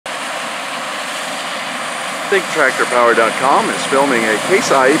bigtractorpower.com is filming a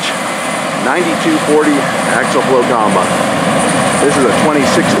Case IH 9240 axle flow combine. This is a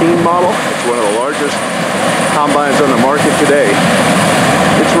 2016 model. It's one of the largest combines on the market today.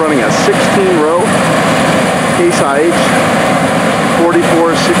 It's running a 16-row Case IH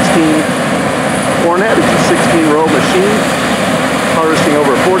 4416 cornet. It's a 16-row machine, harvesting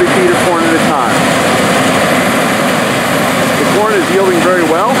over 40 feet of corn at a time. The corn is yielding very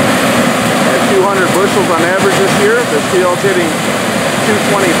well. At 200 bushels on average this year. This field's hitting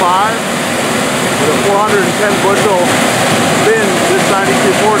 225 with a 410 bushel bin. This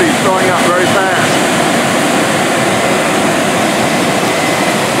 9240 is throwing out very fast.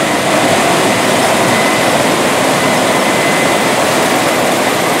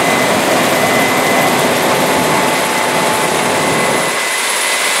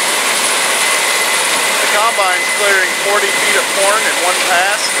 The combine's clearing 40 feet of corn in one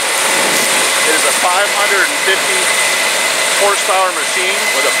pass. It is a 550 horsepower machine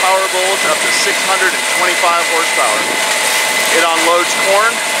with a power bulge up to 625 horsepower. It unloads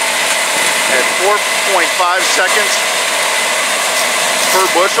corn at 4.5 seconds per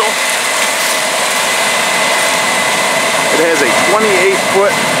bushel. It has a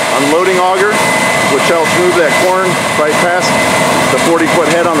 28-foot unloading auger, which helps move that corn right past the 40-foot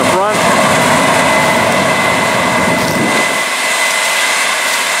head on the front.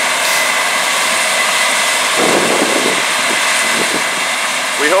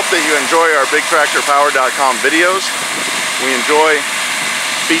 We hope that you enjoy our bigtractorpower.com videos. We enjoy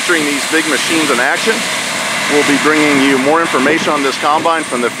featuring these big machines in action. We'll be bringing you more information on this combine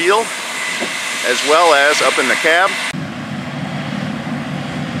from the field, as well as up in the cab.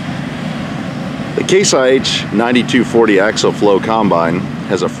 The Case IH 9240 axle flow combine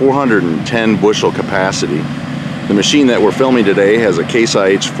has a 410 bushel capacity. The machine that we're filming today has a Case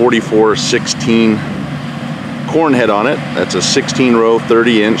IH 4416 corn head on it. That's a 16-row,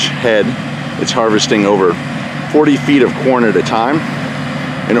 30-inch head. It's harvesting over 40 feet of corn at a time.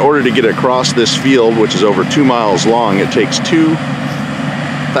 In order to get across this field, which is over 2 miles long, it takes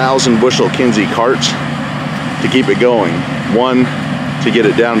 2,000 bushel Kinsey carts to keep it going. One to get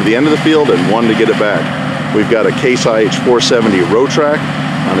it down to the end of the field and one to get it back. We've got a Case IH 470 row track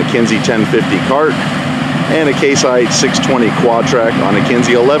on a Kinsey 1050 cart and a Case IH 620 quad track on a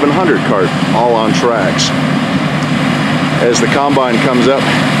Kinsey 1100 cart, all on tracks. As the combine comes up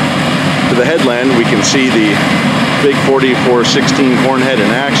to the headland, we can see the big 4416 corn head in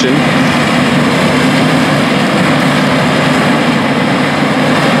action.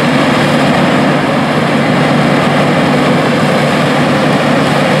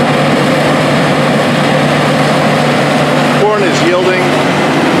 Corn is yielding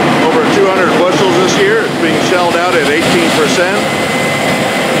over 200 bushels this year. It's being shelled out at 18%.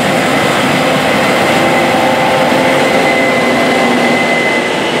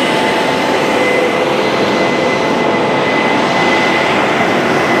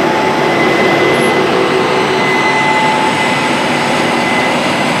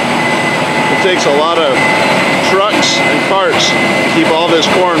 It takes a lot of trucks and carts to keep all this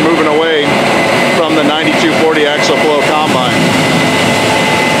corn moving away from the 9240 axle flow combine.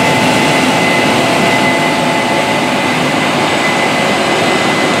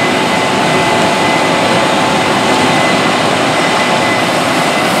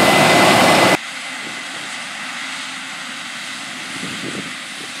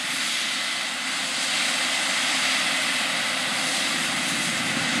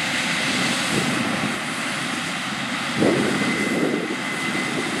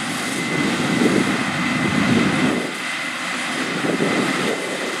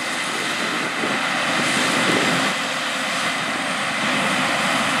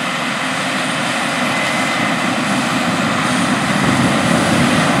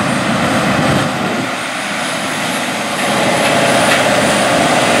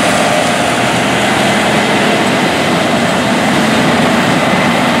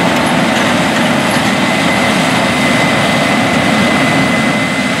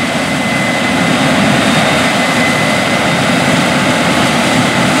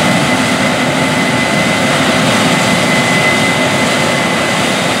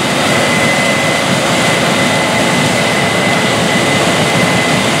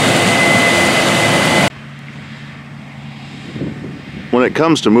 When it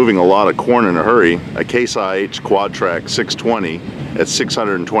comes to moving a lot of corn in a hurry, a Case IH quad track 620 at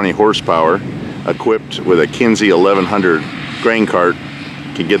 620 horsepower, equipped with a Kinsey 1100 grain cart,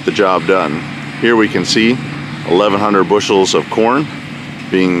 can get the job done. Here we can see 1,100 bushels of corn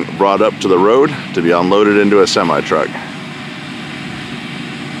being brought up to the road to be unloaded into a semi-truck.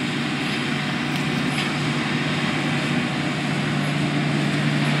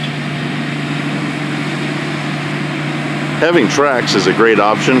 Having tracks is a great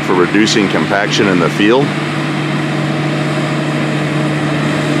option for reducing compaction in the field.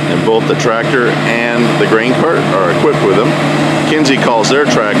 And both the tractor and the grain cart are equipped with them. Kinsey calls their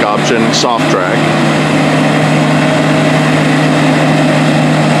track option soft track.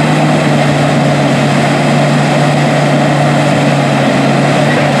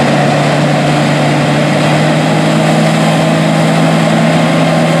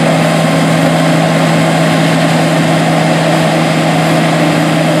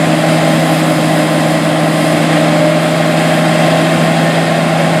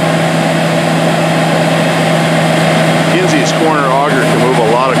 Corner auger can move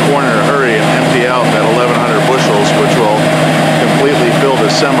a lot of corn in a hurry and empty out that 1,100 bushels, which will completely fill the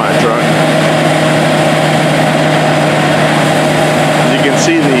semi-truck. As you can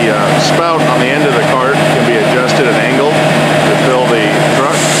see, the spout on the end of the cart can be adjusted at an angle to fill the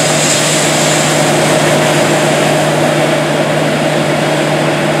truck.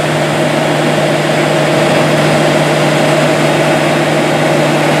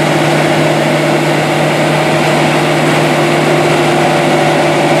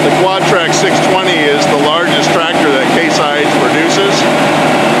 Track 620 is the largest tractor that Case IH produces.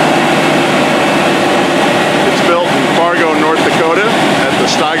 It's built in Fargo, North Dakota at the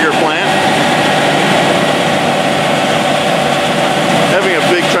Steiger plant. Having a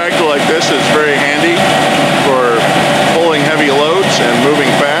big tractor like this is very handy for pulling heavy loads and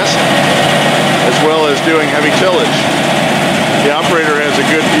moving fast, as well as doing heavy tillage. The operator has a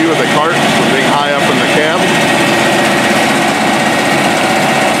good view of the cart from being high up in the cab.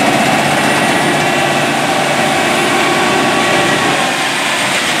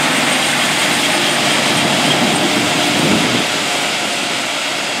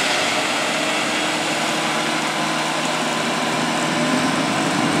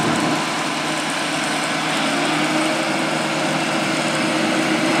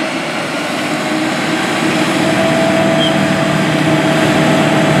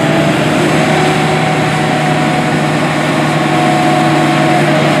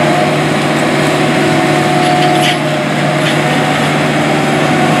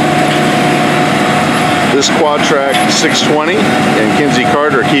 This Quad-Track 620 and Kinsey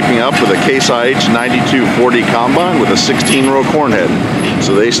Cart are keeping up with a Case IH 9240 combine with a 16-row corn head.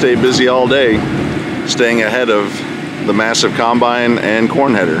 So they stay busy all day, staying ahead of the massive combine and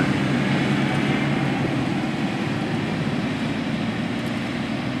corn header.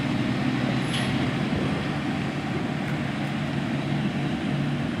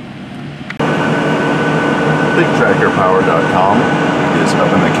 bigtractorpower.com is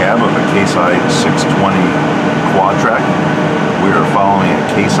up in the cab of a Case IH 620 Quad-Track. We are following a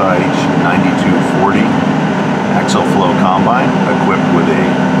Case IH 9240 Axle Flow Combine equipped with a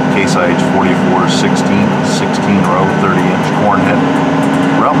Case IH 4416 16-row 30-inch corn head.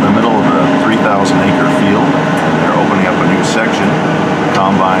 We're out in the middle of a 3,000-acre field, and they're opening up a new section. The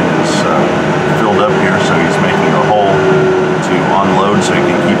combine is filled up here, so he's making a hole to unload so he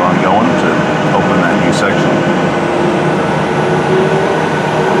can keep on going to open that new section.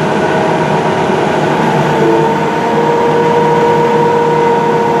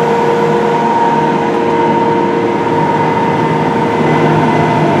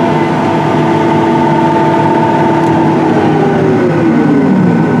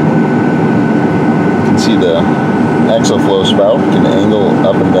 The axle flow spout can angle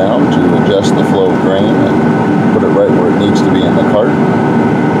up and down to adjust the flow of grain and put it right where it needs to be in the cart.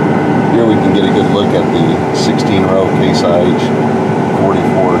 Here we can get a good look at the 16-row Case IH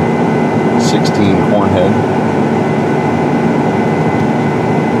 4416 corn head.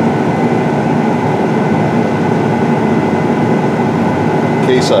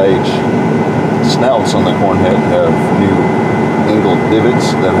 Case IH snouts on the corn head have new angled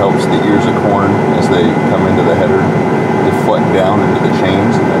divots that helps the ears of corn as they come into the header deflect down into the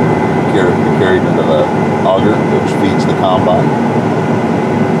chains and then carried into the auger, which feeds the combine.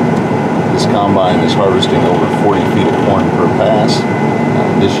 This combine is harvesting over 40 feet of corn per pass.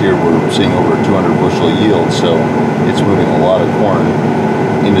 This year we're seeing over 200 bushel yield, so it's moving a lot of corn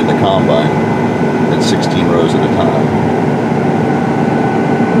into the combine at 16 rows at a time.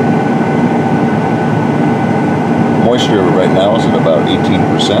 Moisture right now is at about 18%,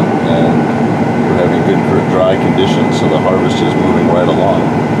 and we're having good dry conditions, so the harvest is moving right along.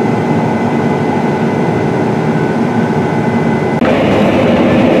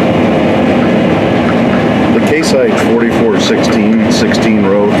 The Case IH 4416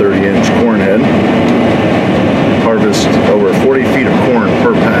 16-row 30-inch corn head harvests over 40 feet of corn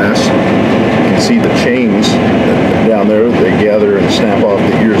per pass. You can see the chains down there. They gather and snap off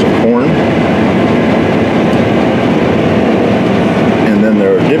the ears of corn.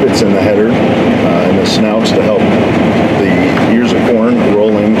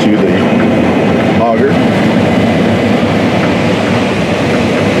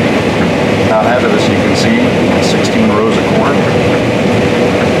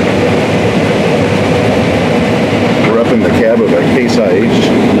 IH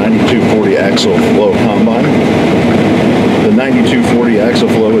 9240 Axle Flow Combine. The 9240 Axle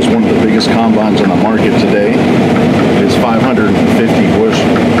Flow is one of the biggest combines on the market today.